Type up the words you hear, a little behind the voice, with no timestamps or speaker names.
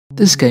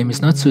This game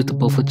is not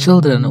suitable for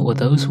children or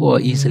those who are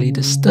easily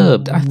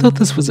disturbed. I thought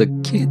this was a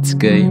kid's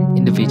game.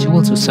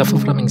 Individuals who suffer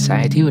from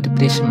anxiety or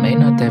depression may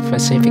not have a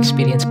safe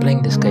experience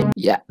playing this game.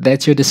 Yeah,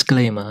 that's your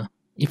disclaimer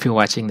if you're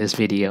watching this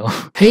video.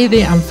 Hey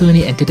there, I'm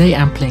Tony and today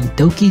I'm playing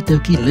Doki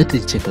Doki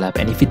Literature Club,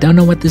 and if you don't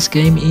know what this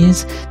game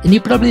is, then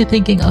you're probably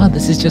thinking, oh,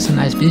 this is just a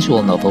nice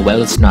visual novel.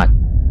 Well, it's not.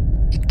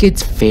 It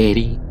gets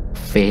very,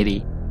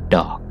 very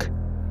dark.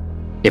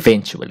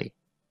 Eventually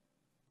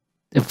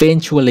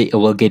it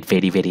will get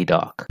very, very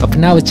dark. But for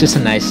now, it's just a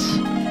nice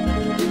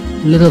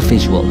little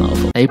visual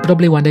novel. Now you're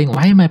probably wondering,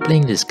 why am I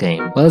playing this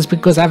game? Well, it's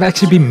because I've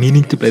actually been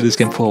meaning to play this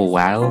game for a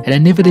while and I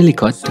never really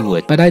got to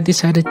it. But I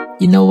decided,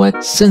 you know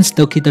what, since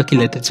Doki Doki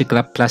Literature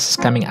Club Plus is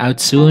coming out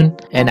soon,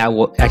 and I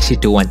actually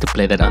do want to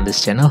play that on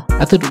this channel,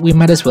 I thought we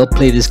might as well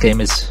play this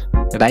game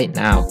right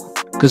now.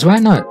 Because why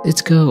not?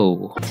 Let's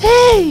go.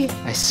 Hey!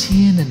 I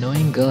see an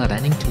annoying girl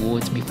running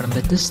towards me from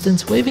the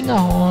distance, waving her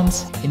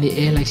arms in the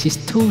air like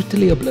she's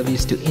totally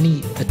oblivious to any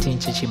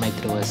attention she might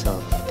throw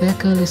herself. That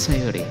girl is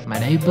Sayori, my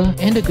neighbor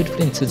and a good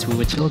friend since we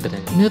were children.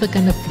 You know, the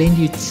kind of friend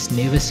you'd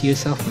never see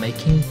yourself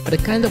making, but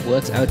it kind of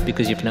works out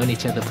because you've known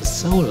each other for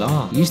so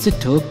long. You used to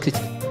talk.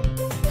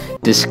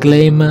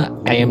 Disclaimer,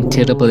 I am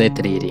terrible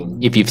at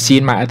reading. If you've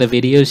seen my other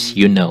videos,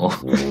 you know.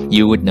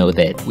 You would know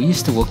that. We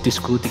used to walk to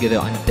school together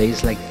on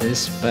days like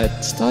this,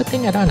 but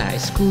starting around high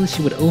school,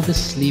 she would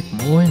oversleep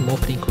more and more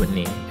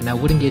frequently, and I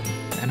would get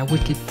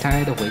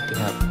tired of waking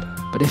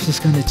up. But if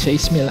she's gonna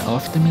chase me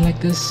after me like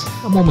this,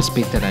 I'm almost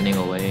better running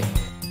away.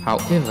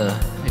 However,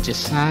 I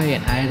just sigh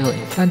and idle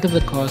in front of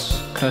the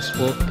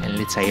crosswalk and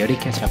let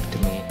Sayori catch up to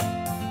me.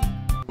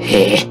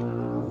 Hey.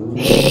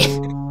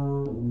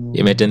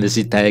 Imagine this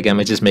entire game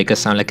would just make her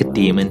sound like a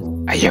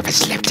demon. I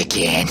overslept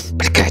again,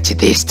 but I got you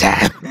this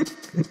time.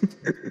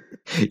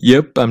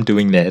 Yep, I'm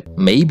doing that.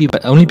 Maybe,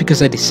 but only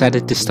because I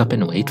decided to stop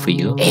and wait for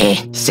you.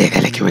 Say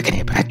that like you were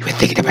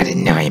thinking about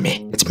annoying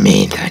me. It's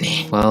mean,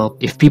 Tony. Well,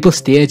 if people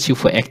stare at you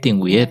for acting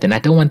weird, then I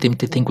don't want them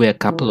to think we're a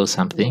couple or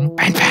something.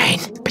 Fine.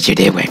 But you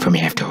did wait for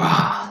me after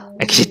all.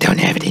 I guess you don't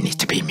have any need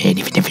to be mean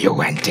even if you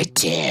wanted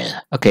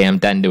to. Okay, I'm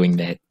done doing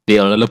that. There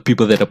are a lot of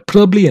people that are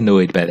probably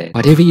annoyed by that.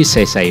 Whatever you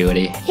say,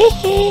 Sayori.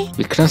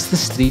 We cross the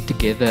street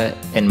together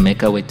and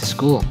make our way to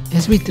school.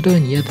 As we draw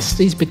near, the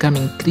streets become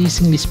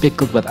increasingly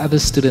speckled with other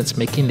students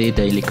making their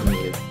daily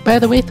commute. By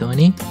the way,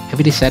 Tony, have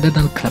you decided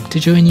on a club to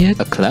join yet?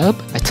 A club?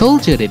 I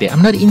told you already,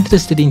 I'm not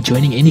interested in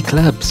joining any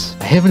clubs.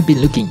 I haven't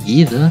been looking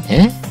either.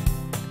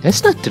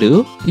 That's not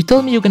true. You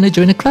told me you're gonna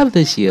join a club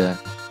this year.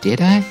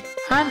 Did I?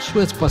 I'm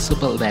sure it's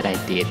possible that I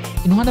did.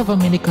 In one of our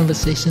many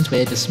conversations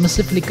where I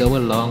dismissively go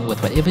along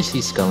with whatever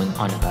she's going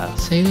on about.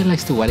 Sayori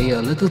likes to worry a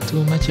little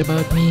too much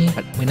about me,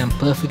 but when I'm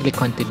perfectly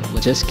content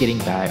with just getting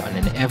by on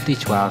an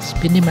average while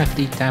spending my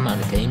free time on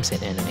games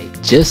and anime.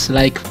 Just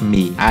like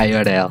me,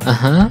 IRL.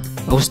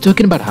 I was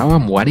talking about how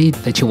I'm worried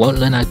that you won't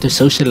learn how to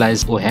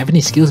socialize or have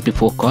any skills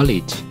before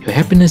college. Your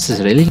happiness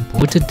is really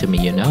important to me,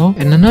 you know?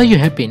 And I know you're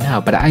happy now,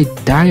 but I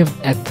die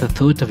at the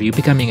thought of you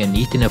becoming a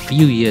NEET in a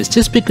few years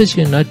just because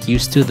you're not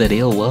used to the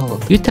real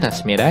world. You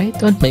trust me, right?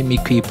 Don't make me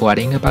keep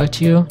worrying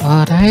about you.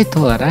 Alright.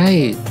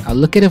 I'll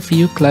look at a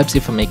few clubs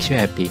if it makes you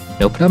happy.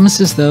 No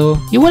promises though.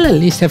 You will at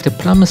least have to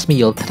promise me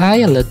you'll try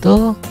a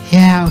little.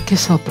 Yeah, I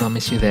guess I'll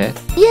promise you that.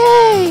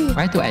 Yay!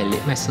 Why do I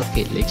let myself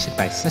get lectured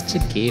by such a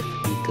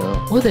carefree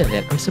girl? More than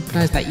that, I'm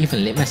surprised I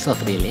even let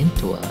myself relent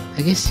to her.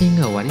 I guess seeing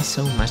her worry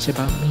so much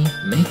about me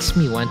makes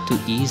me want to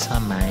ease her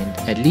mind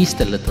at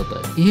least a little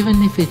bit. Even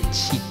if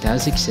she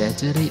does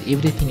exaggerate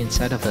everything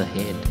inside of her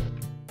head.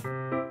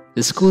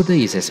 The school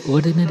day is as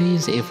ordinary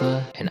as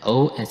ever, and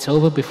it's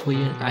over before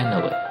I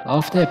know it.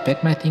 After I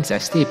pack my things, I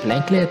stare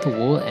blankly at the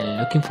wall and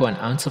looking for an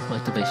ounce of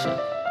motivation.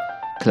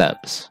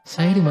 Clubs.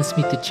 Sayori wants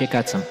me to check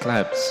out some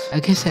clubs. I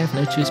guess I have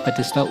no choice but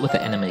to start with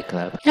the anime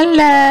club.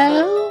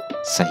 Hello?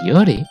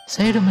 Sayori?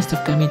 Sayori must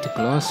have come into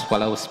class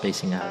while I was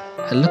spacing out.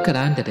 I look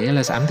around and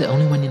realize I'm the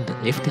only one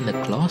left in the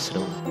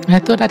classroom. I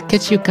thought I'd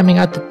catch you coming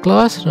out the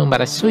classroom,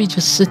 but I saw you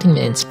just sitting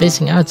there and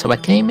spacing out, so I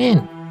came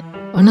in.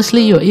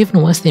 Honestly, you're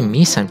even worse than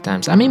me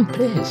sometimes. I'm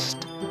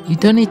impressed. You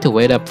don't need to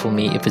wait up for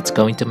me if it's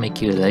going to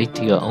make you late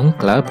to your own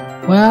club.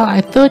 Well,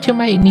 I thought you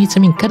might need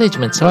some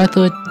encouragement, so I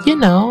thought, you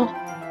know.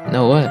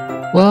 Know what?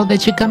 Well,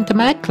 that you come to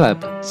my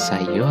club.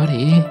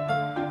 Sayori.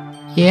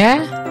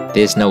 Yeah?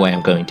 There's no way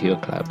I'm going to your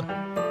club.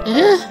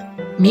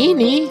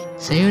 Meanie?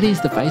 Sayori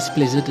is the vice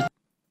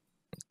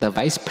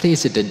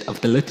president of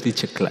the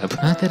literature club.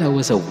 Not that I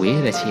was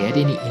aware that she had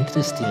any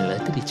interest in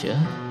literature.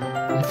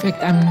 In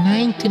fact, I'm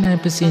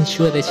 99%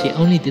 sure that she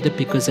only did it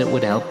because it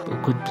would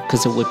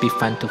because it would be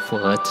fun for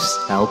her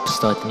to help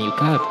start a new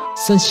club.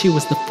 Since she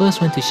was the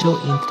first one to show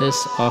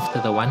interest after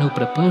the one who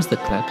proposed the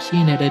club, she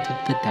inherited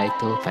the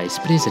title Vice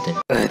President.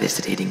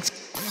 This reading's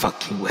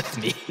fucking with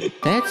me.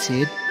 That's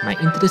it. My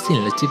interest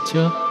in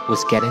literature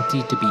was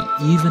guaranteed to be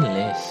even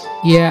less.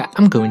 Yeah,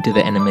 I'm going to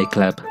the anime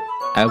club.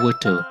 I would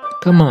too.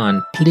 Come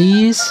on,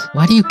 please?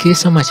 Why do you care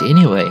so much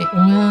anyway?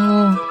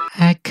 Well,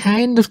 I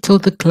kind of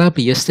told the club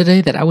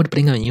yesterday that I would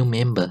bring a new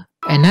member.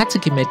 And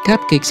Natsuki made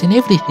cupcakes and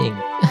everything.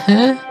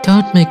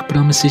 Don't make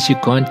promises you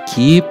can't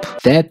keep.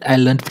 That I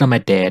learned from my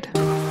dad.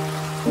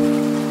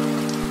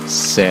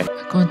 Sad.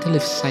 I can't tell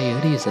if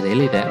Sayori is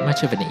really that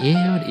much of an idiot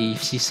or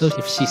if she's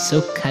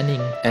so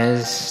cunning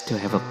as to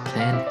have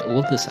planned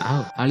all this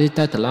out. I'll let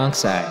that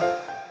alongside.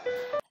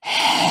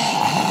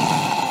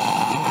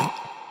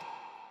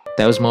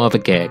 That was more of a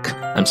gag.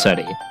 I'm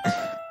sorry.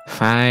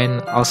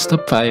 Fine, I'll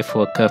stop by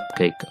for a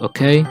cupcake,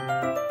 okay?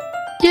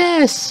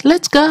 Yes,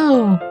 let's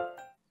go!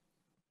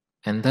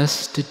 And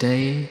thus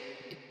today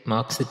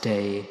marks the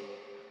day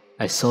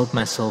I sold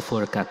my soul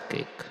for a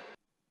cupcake.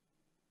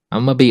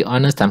 I'm gonna be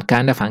honest, I'm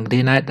kind of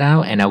hungry right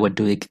now and I would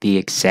do the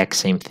exact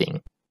same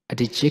thing. I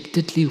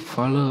dejectedly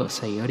follow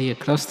Sayori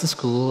across the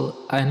school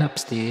and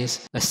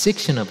upstairs, a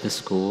section of the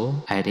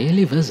school I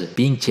rarely visit,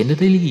 being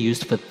generally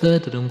used for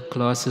third room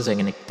classes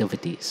and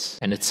activities.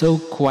 And it's so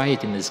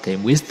quiet in this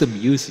game. Where's the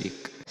music?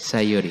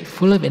 Sayori,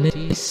 full of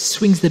energy,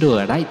 swings the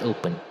door right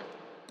open.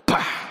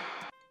 Bah!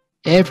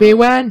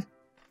 Everyone,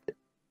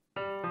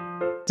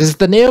 this is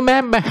the new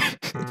member.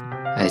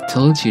 I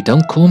told you,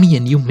 don't call me a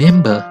new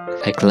member.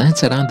 I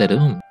glance around the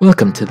room.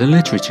 Welcome to the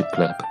Literature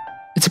Club.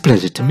 It's a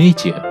pleasure to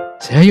meet you.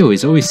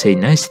 Sayori always say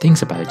nice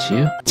things about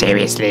you.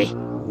 Seriously?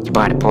 You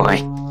bought a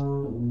boy?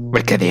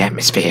 Look at the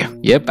atmosphere.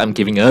 Yep, I'm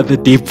giving her the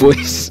deep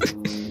voice.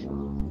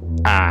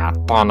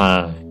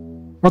 Bonnie.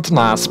 What a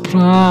nice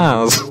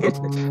surprise.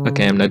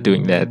 Okay, I'm not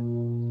doing that.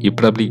 You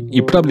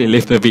probably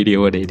left the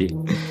video already.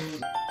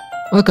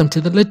 Welcome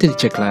to the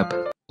Literature Club.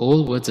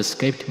 All words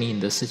escaped me in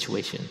this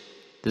situation.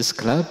 This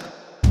club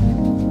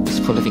is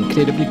full of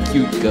incredibly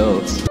cute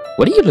girls.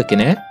 What are you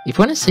looking at? If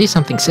you want to say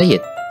something, say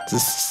it.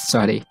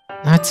 Sorry.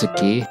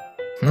 Natsuki.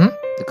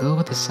 The girl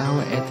with the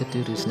sour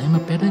attitude whose name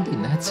apparently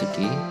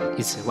Natsuki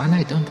is one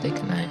I don't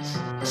recognize.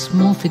 A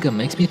small figure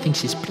makes me think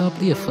she's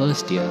probably a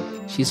first year.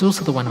 She's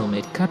also the one who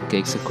made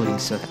cupcakes according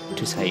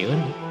to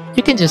Sayori.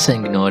 You can just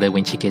ignore her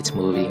when she gets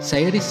moving.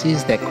 Sayori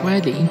says that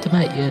quietly into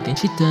my ear, then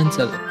she turns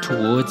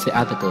towards the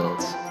other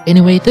girls.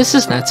 Anyway, this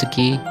is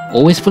Natsuki,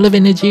 always full of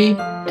energy,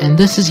 and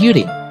this is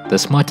Yuri, the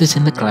smartest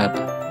in the club.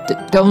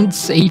 Don't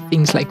say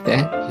things like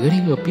that. Yuri,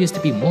 who appears to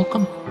be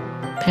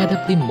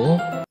comparatively more...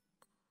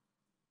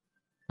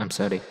 I'm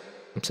sorry.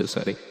 I'm so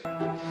sorry.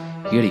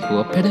 Yuri, who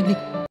apparently...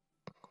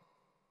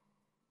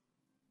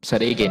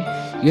 Sorry again.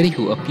 Yuri,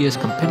 who appears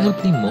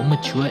comparatively more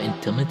mature and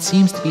timid,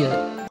 seems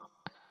to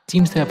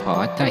have a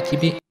hard time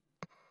keeping...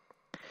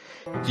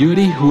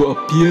 Yuri, who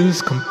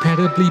appears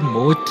comparatively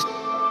more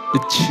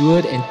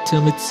mature and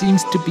timid,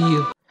 seems to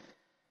be...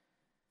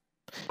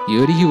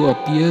 Yuri, who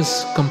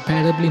appears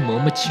comparably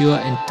more mature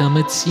and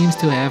timid, seems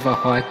to have a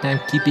hard time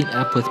keeping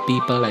up with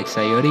people like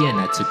Sayori and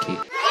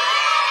Natsuki.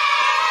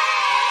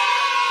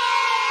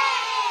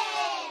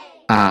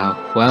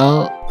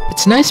 Well,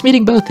 it's nice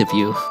meeting both of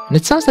you. And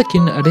it sounds like you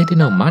already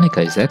know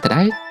Monika, is that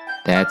right?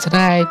 That's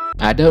right.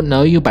 I don't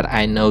know you, but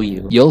I know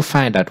you. You'll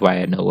find out why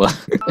I know her.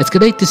 It's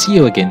great to see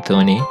you again,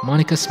 Tony.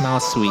 Monika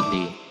smiles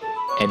sweetly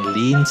and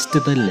leans to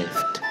the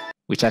left,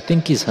 which I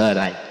think is her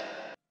right.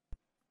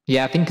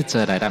 Yeah, I think it's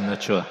her right, I'm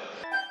not sure.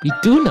 We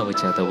do know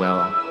each other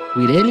well.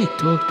 We rarely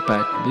talked,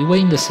 but we were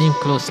in the same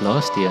class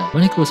last year.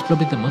 Monika was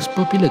probably the most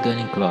popular girl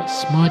in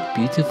class. Smart,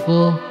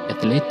 beautiful,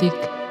 athletic,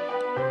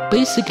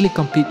 basically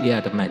completely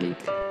out of my league.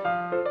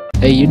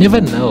 Hey, you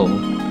never know.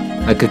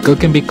 Like a girl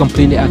can be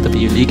completely out of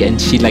your league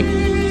and she like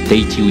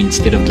date you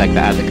instead of like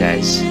the other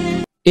guys.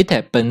 It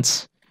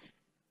happens.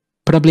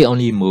 Probably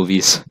only in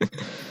movies.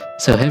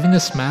 So having a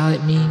smile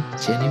at me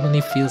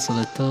genuinely feels a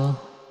little...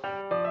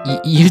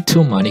 You too,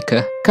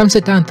 Monika. Come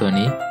sit down,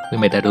 Tony. We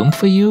made a room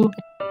for you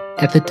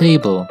at the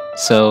table.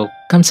 So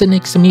come sit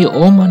next to me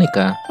or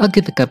Monika. I'll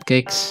get the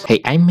cupcakes.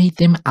 Hey, I made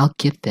them. I'll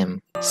get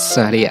them.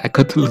 Sorry, I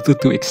got a little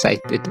too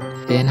excited.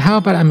 Then how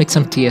about I make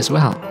some tea as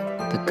well?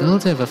 The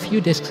girls have a few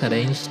desks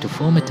arranged to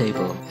form a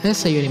table.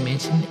 As I already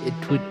mentioned,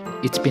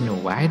 it's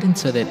been widened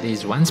so that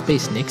there's one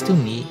space next to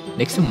me,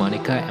 next to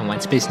Monika, and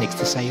one space next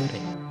to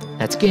Sayori.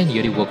 Natsuki and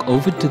Yuri walk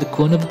over to the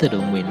corner of the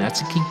room where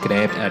Natsuki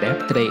grabbed a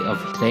wrap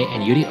tray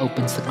and Yuri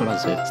opens the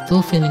closet.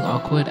 Still feeling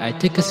awkward, I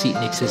take a seat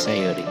next to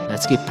Sayori.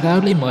 Natsuki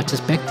proudly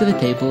marches back to the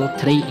table,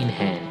 tray in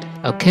hand.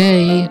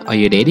 Okay, are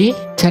you ready?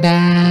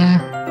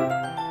 Ta-da!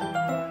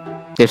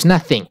 There's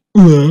nothing.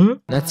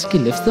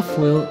 Natsuki lifts the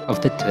foil of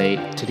the tray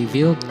to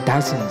reveal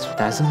dozen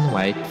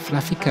white,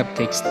 fluffy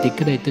cupcakes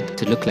decorated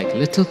to look like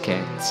little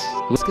cats.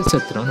 Whiskers are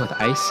thrown with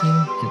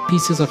icing and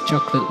pieces of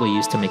chocolate were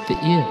used to make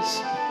the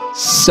ears.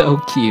 So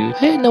cute.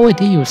 I had no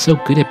idea you were so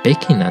good at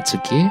baking,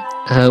 Natsuki.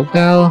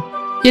 Well,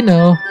 you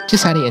know,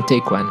 just hurry and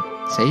take one.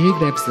 Sayuri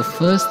grabs the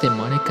first, then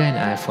Monika and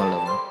I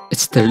follow.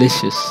 It's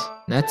delicious.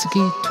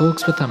 Natsuki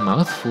talks with her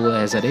mouth full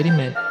as I already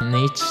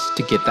managed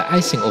to get the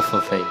icing off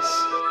her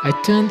face. I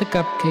turn the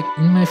cupcake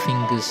in my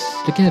fingers,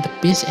 looking at the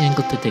best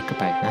angle to take a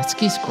bite.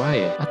 Natsuki's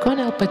quiet. I can't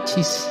help but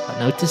she's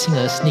noticing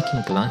her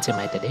sneaking glance in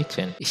my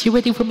direction. Is she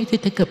waiting for me to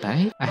take a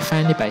bite? I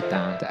finally bite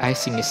down. The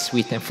icing is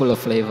sweet and full of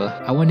flavor.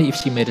 I wonder if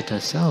she made it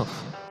herself.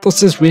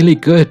 This is really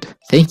good.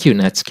 Thank you,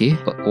 Natsuki.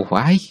 But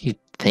why are you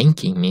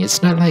thanking me?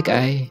 It's not like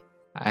I...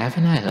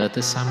 Haven't I heard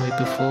this somewhere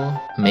before?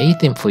 Made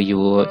them for you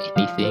or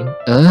anything?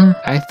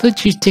 I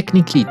thought you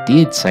technically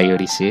did,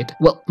 Sayori said.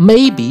 Well,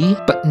 maybe,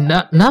 but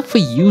not for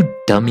you,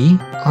 dummy.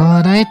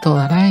 Alright.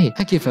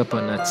 I give up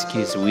on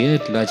Natsuki's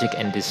weird logic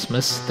and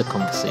dismiss the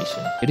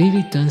conversation.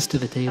 Yuri returns to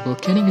the table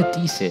carrying a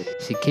tea set.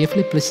 She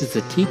carefully places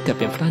the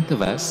teacup in front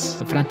of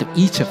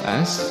each of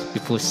us,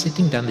 before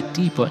setting down the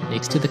teapot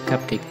next to the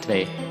cupcake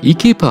tray. You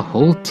keep a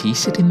whole tea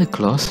set in the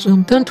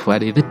classroom? Don't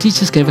worry, the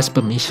teachers gave us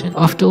permission.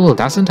 After all,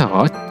 doesn't a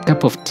hot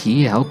cup of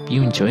tea help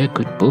you enjoy a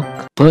good book?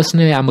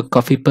 Personally, I'm a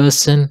coffee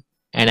person,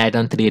 and I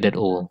don't read at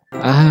all.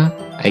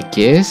 I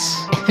guess.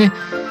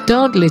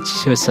 Don't let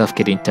yourself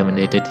get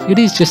intimidated.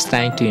 Yuri's just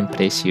trying to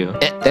impress you.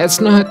 That's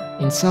not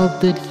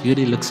insulted.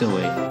 Yuri looks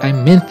away. I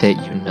meant that,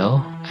 you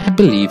know. I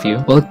believe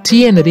you. Well,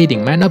 tea and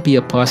reading might not be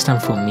a pastime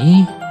for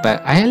me,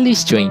 but I at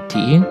least joined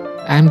tea.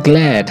 I'm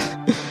glad.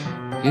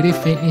 Yuri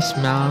faintly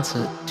smiles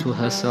to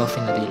herself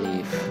in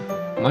relief.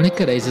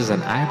 Monica raises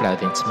an eyebrow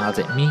then smiles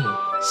at me.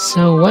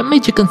 So what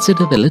made you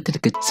consider the literature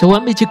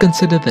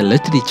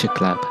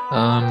club?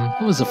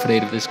 I was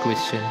afraid of this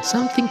question.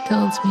 Something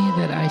tells me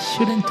that I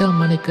shouldn't tell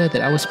Monica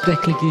that I was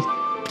practically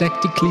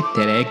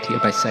dragged here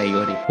by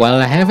Sayori.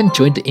 Well, I haven't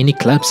joined any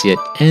clubs yet,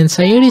 and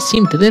Sayori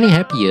seemed really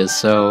happy here,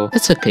 so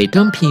that's okay,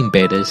 don't be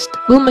embarrassed.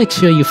 We'll make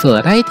sure you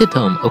feel right at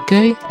home,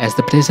 okay? As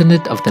the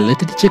president of the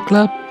literature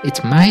club,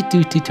 it's my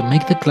duty to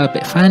make the club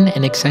fun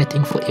and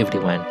exciting for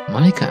everyone.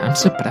 Monica, I'm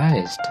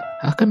surprised.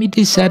 How come you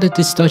decided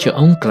to start your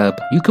own club?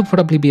 You could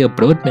probably be a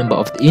broad member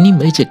of any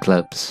major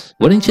clubs.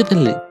 Weren't you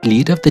the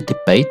leader of the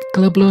debate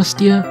club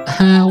last year?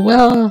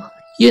 Well,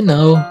 you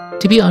know,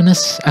 to be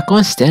honest, I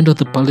can't stand all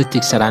the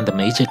politics around the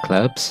major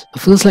clubs.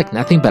 It feels like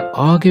nothing but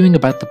arguing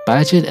about the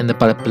budget and the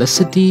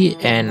publicity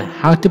and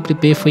how to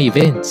prepare for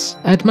events.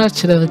 I'd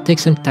much rather take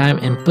some time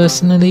and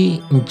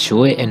personally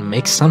enjoy and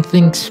make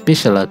something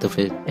special out of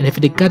it. And if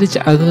it encourages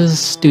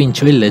others to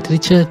enjoy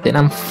literature, then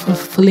I'm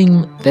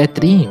fulfilling that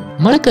dream.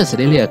 Monica's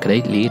really a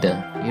great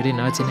leader. Yuri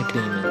nods in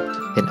agreement.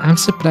 Then I'm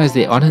surprised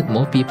there aren't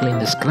more people in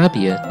this club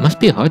here. It must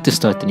be hard to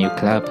start a new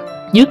club.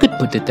 You could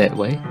put it that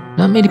way.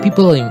 Not many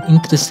people are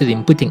interested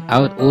in putting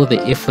out all the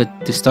effort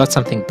to start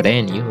something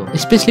brand new,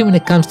 especially when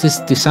it comes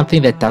to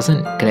something that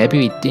doesn't grab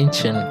your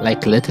attention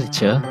like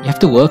literature. You have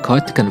to work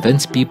hard to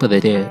convince people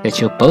that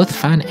you're both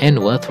fun and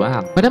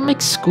worthwhile. But it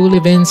makes school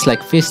events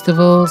like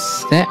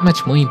festivals that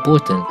much more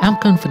important. I'm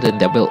confident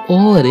that we'll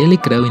all really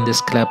grow in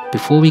this club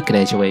before we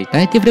graduate.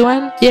 Right,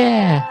 everyone?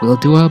 Yeah, we'll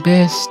do our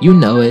best. You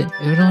know it.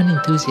 Everyone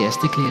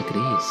enthusiastically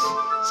agrees.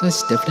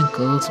 Such different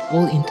girls,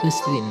 all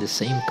interested in the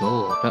same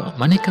goal. But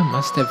Monica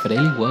must have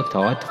really worked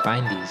hard to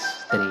find these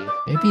three.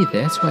 Maybe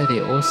that's why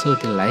they're also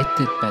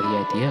delighted by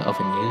the idea of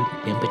a new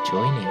member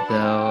joining.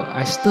 Though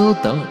I still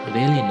don't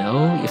really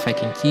know if I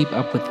can keep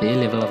up with their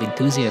level of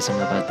enthusiasm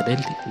about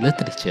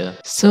literature.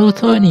 So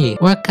Tony,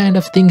 what kind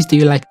of things do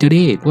you like to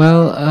read?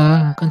 Well,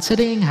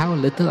 considering how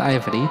little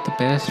I've read the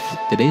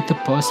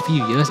past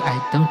few years, I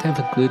don't have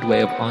a good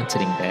way of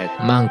answering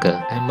that.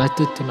 Manga. I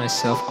muttered to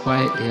myself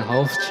quietly,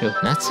 half shook.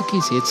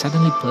 Natsuki's head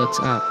suddenly perks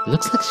up.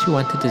 Looks like she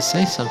wanted to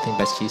say something,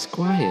 but she's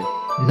quiet.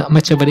 Not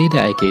much of a reader,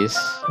 I guess.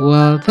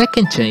 Well, that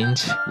can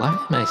change. Why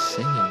am I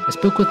singing? I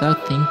spoke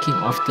without thinking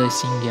after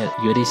seeing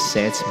Yuri's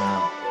sad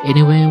smile.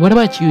 Anyway, what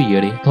about you,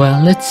 Yuri?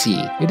 Well, let's see.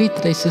 Yuri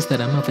traces the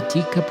rim of a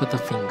teacup with a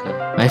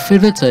finger. My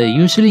favorites are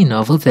usually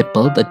novels that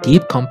build a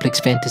deep, complex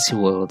fantasy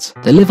worlds.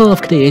 The level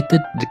of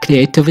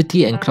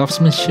creativity and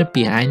craftsmanship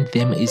behind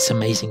them is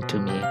amazing to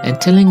me. And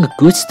telling a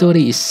good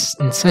story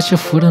in such a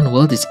foreign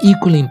world is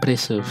equally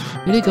impressive.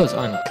 Yuri goes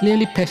on,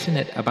 clearly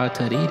passionate about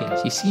her reading.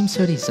 She seems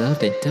so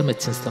reserved and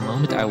timid since the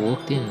moment I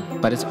walked in.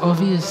 But it's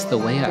obvious the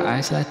way her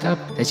eyes light up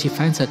that she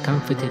finds her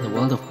comfort in the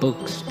world of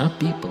books, not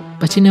people.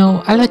 But you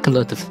know, I like a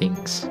lot of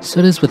things.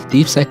 Stories with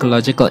deep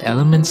psychological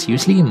elements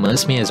usually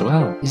immerse me as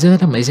well. Isn't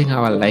it amazing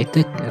how a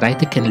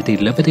writer can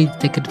deliberately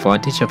take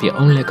advantage of your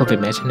own lack of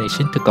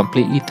imagination to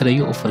completely throw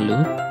you off a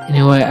loop?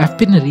 Anyway, I've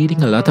been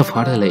reading a lot of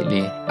horror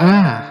lately.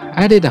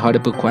 I read a horror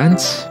book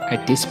once. I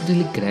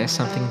desperately grasped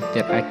something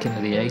that I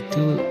can relate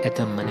to at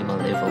a minimal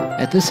level.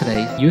 At this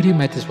rate, Yuri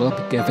might as well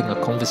be having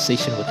a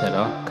conversation with a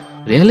rock.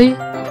 Really?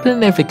 I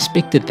wouldn't have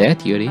expected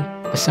that, Yuri.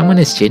 For someone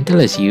as gentle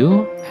as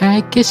you?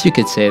 I guess you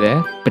could say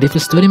that. But if a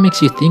story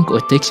makes you think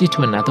or takes you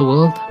to another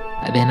world,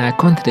 then I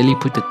can't really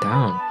put it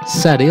down.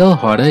 Surreal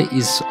horror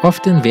is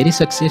often very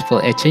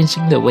successful at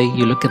changing the way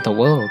you look at the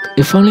world,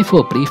 if only for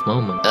a brief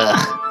moment.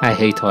 Ugh, I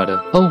hate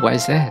horror. Oh, why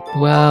is that?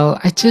 Well,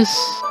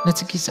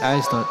 Natsuki's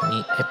eyes dart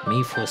at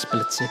me for a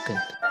split second.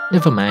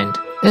 Never mind.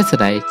 That's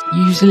right.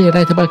 You usually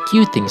write about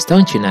cute things,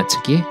 don't you,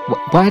 Natsuki?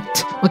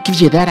 What? What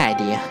gives you that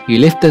idea? You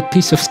left that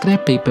piece of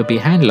scrap paper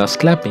behind last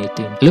club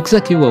meeting. Looks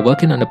like you were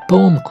working on a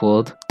poem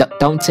called...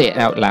 Don't say it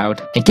out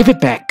loud. And give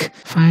it back.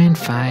 Fine.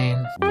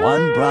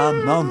 One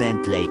broad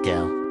moment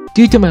later.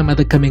 Due to my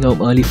mother coming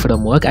home early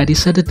from work, I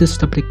decided to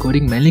stop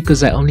recording mainly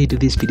because I only do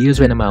these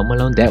videos when I'm home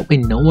alone. That way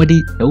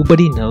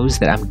nobody knows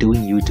that I'm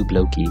doing YouTube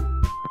low-key.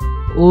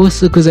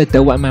 Also because I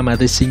don't want my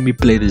mother seeing me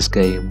play this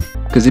game.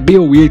 Because it'd be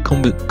a weird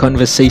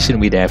conversation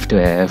we'd have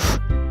to have.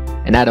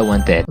 and I don't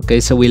want that. Okay,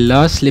 so we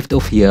last left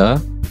off here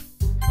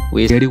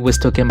where Yuri was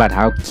talking about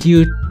how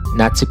cute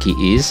Natsuki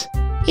is.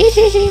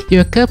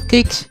 Your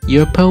cupcakes,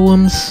 your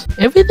poems,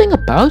 everything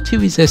about you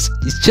is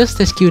just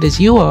as cute as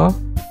you are.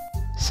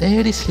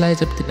 Sayori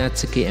slides up to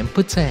Natsuki and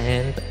puts her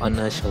hand on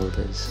her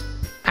shoulders.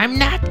 I'm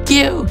not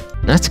cute!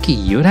 Natsuki,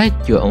 you write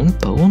your own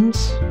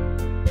poems?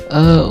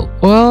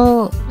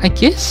 Well, I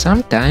guess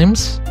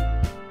sometimes.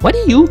 What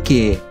do you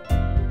care?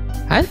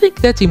 I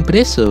think that's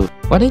impressive.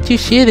 Why don't you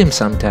share them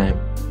sometime?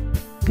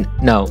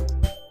 No.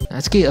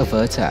 Natsuki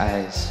averts her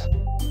eyes.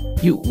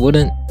 You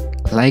wouldn't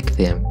like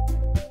them.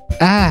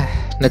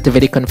 Not a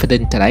very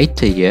confident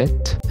writer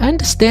yet. I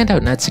understand how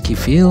Natsuki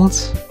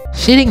feels.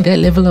 Sharing that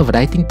level of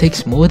writing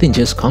takes more than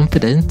just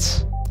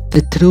confidence.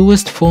 The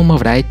truest form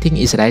of writing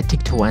is writing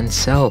to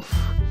oneself.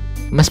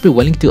 You must be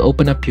willing to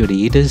open up your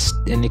readers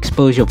and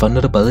expose your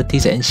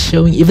vulnerabilities and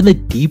showing even the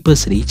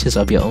deepest reaches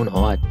of your own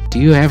heart. Do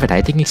you have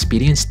writing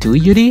experience too,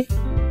 Yuri?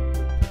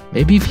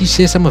 Maybe if you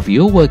share some of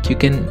your work, you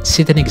can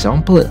set an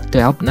example to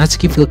help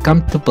Natsuki feel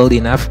comfortable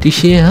enough to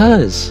share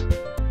hers.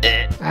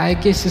 I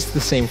guess it's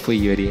the same for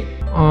Yuri.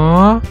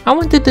 Aww, I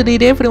wanted to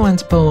read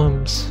everyone's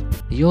poems.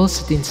 You all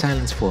sit in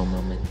silence for a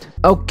moment.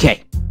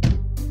 Okay.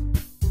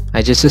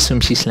 I just assume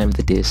she slammed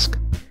the desk.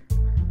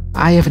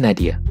 I have an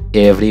idea.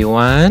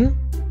 Everyone?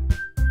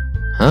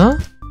 Huh?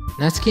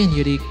 Natsuki and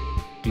Yuri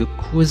look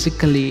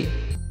quizzically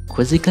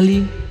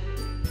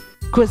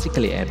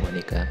at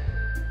Monica.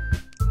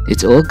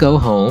 Let's all go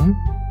home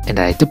and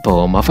write a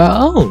poem of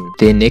our own.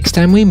 Then next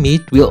time we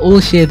meet, we'll all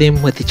share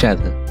them with each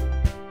other.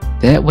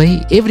 That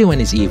way, everyone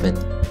is even.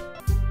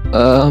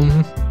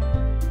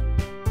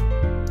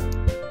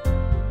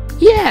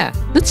 Yeah,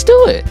 let's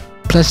do it.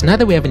 Plus, now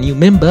that we have a new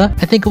member,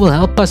 I think it will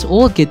help us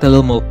all get a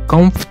little more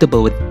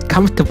comfortable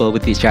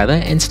with each other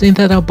and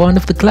strengthen our bond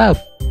of the club.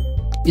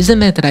 Isn't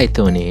that right,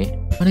 Tony?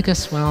 Monica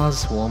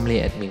smiles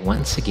warmly at me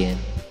once again.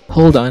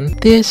 Hold on,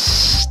 there's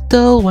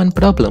still one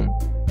problem.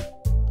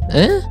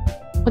 Huh?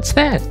 What's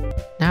that?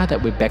 Now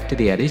that we're back to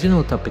the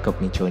original topic of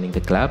me joining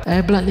the club,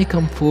 I bluntly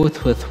come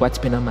forth with what's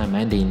been on my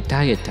mind the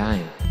entire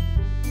time.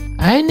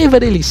 I never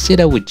really said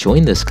I would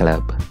join this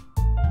club.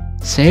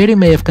 Sayori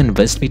may have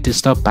convinced me to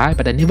stop by,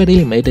 but I never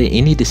really made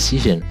any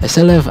decision. I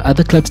still have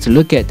other clubs to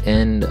look at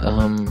and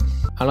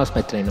I lost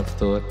my train of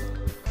thought.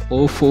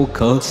 All four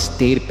girls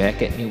stared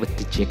back at me with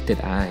dejected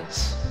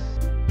eyes.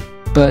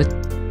 But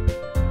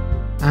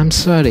I'm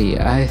sorry,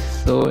 I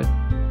thought...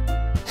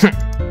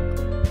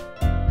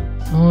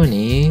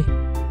 Tony,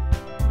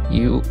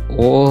 you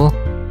all...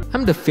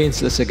 I'm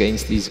defenseless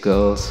against these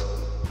girls.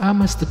 How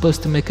am I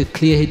supposed to make a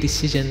clear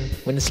decision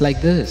when it's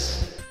like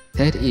this?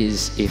 That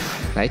is, if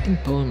writing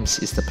poems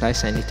is the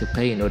price I need to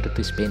pay in order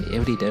to spend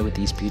every day with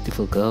these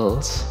beautiful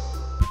girls.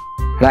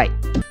 Right.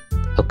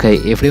 Okay,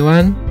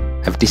 everyone,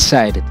 I've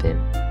decided then.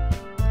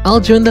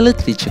 I'll join the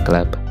literature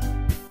club.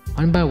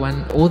 One by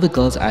one, all the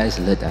girls' eyes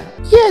lit up.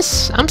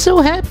 Yes, I'm so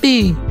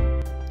happy!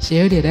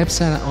 Sayori wraps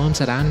her arms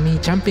around me,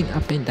 jumping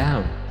up and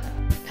down.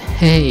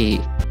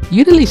 Hey,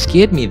 you really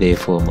scared me there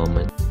for a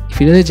moment. If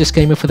you really just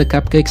came here for the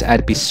cupcakes,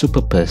 I'd be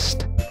super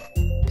pissed.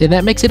 Then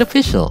that makes it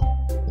official.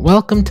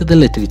 Welcome to the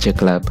literature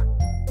club.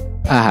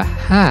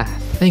 Aha,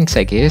 thanks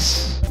I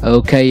guess.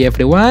 Okay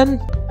everyone,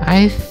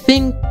 I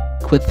think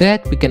with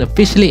that we can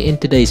officially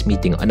end today's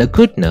meeting on a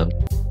good note.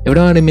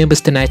 Everyone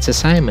remembers tonight's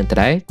assignment,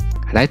 right?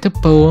 Write a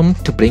poem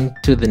to bring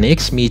to the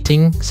next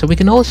meeting so we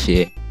can all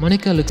share.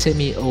 Monica looks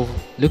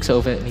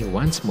over at me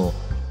once more.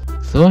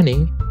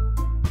 Thorny,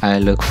 I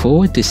look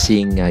forward to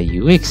seeing how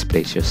you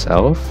express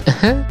yourself.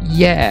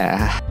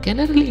 Yeah, can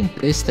I really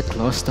impress the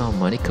class star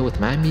Monica with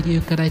my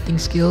mediocre writing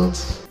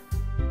skills?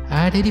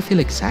 I already feel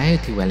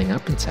anxiety welling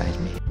up inside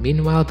me.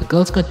 Meanwhile, the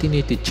girls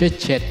continue to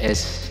chit-chat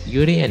as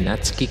Yuri and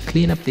Natsuki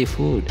clean up their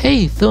food.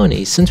 Hey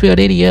Thorny, since we're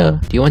already here,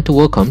 do you want to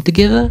walk home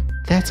together?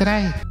 That's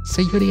right,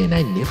 so Yuri and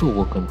I never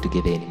walk home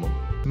together anymore.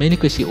 Mainly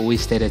because she always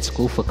stayed at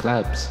school for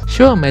clubs.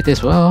 Sure, might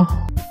as well.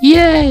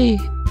 Yay!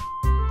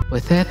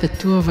 With that, the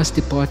two of us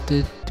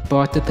departed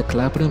the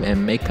club room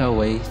and make our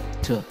way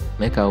home.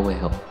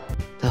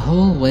 The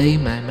whole way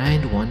my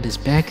mind wanders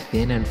back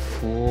and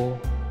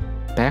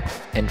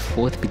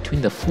forth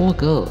between the four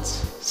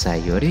girls,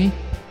 Sayori,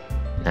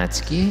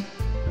 Natsuki,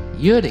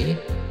 Yuri,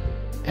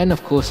 and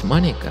of course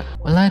Monica.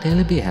 Will I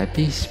really be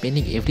happy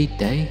spending every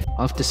day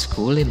after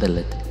school in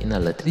a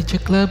literature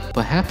club?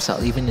 Perhaps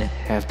I'll even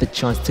have the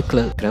chance to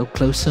grow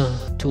closer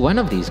to one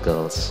of these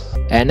girls.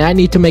 And I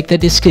need to make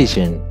that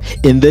decision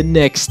in the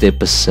next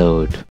episode.